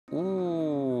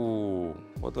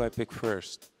what do I pick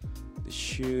first? The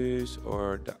shoes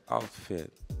or the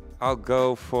outfit? I'll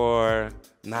go for,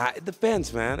 it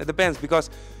depends, man. It depends because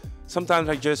sometimes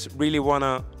I just really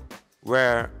wanna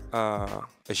wear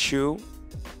a shoe.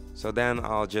 So then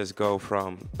I'll just go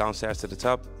from downstairs to the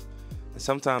top. And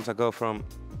sometimes I go from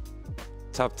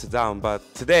top to down. But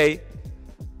today,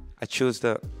 I choose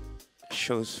the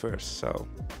shoes first, so.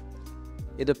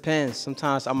 It depends.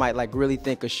 Sometimes I might like really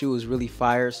think a shoe is really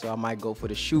fire, so I might go for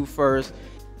the shoe first.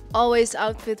 Always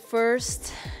outfit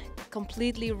first,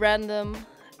 completely random.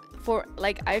 For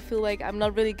like, I feel like I'm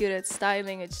not really good at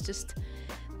styling. It's just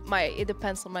it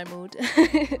depends on my mood.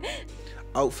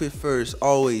 Outfit first,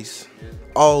 always,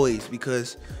 always,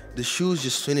 because the shoes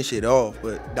just finish it off,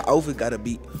 but the outfit gotta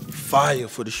be fire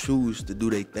for the shoes to do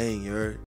their thing, you heard?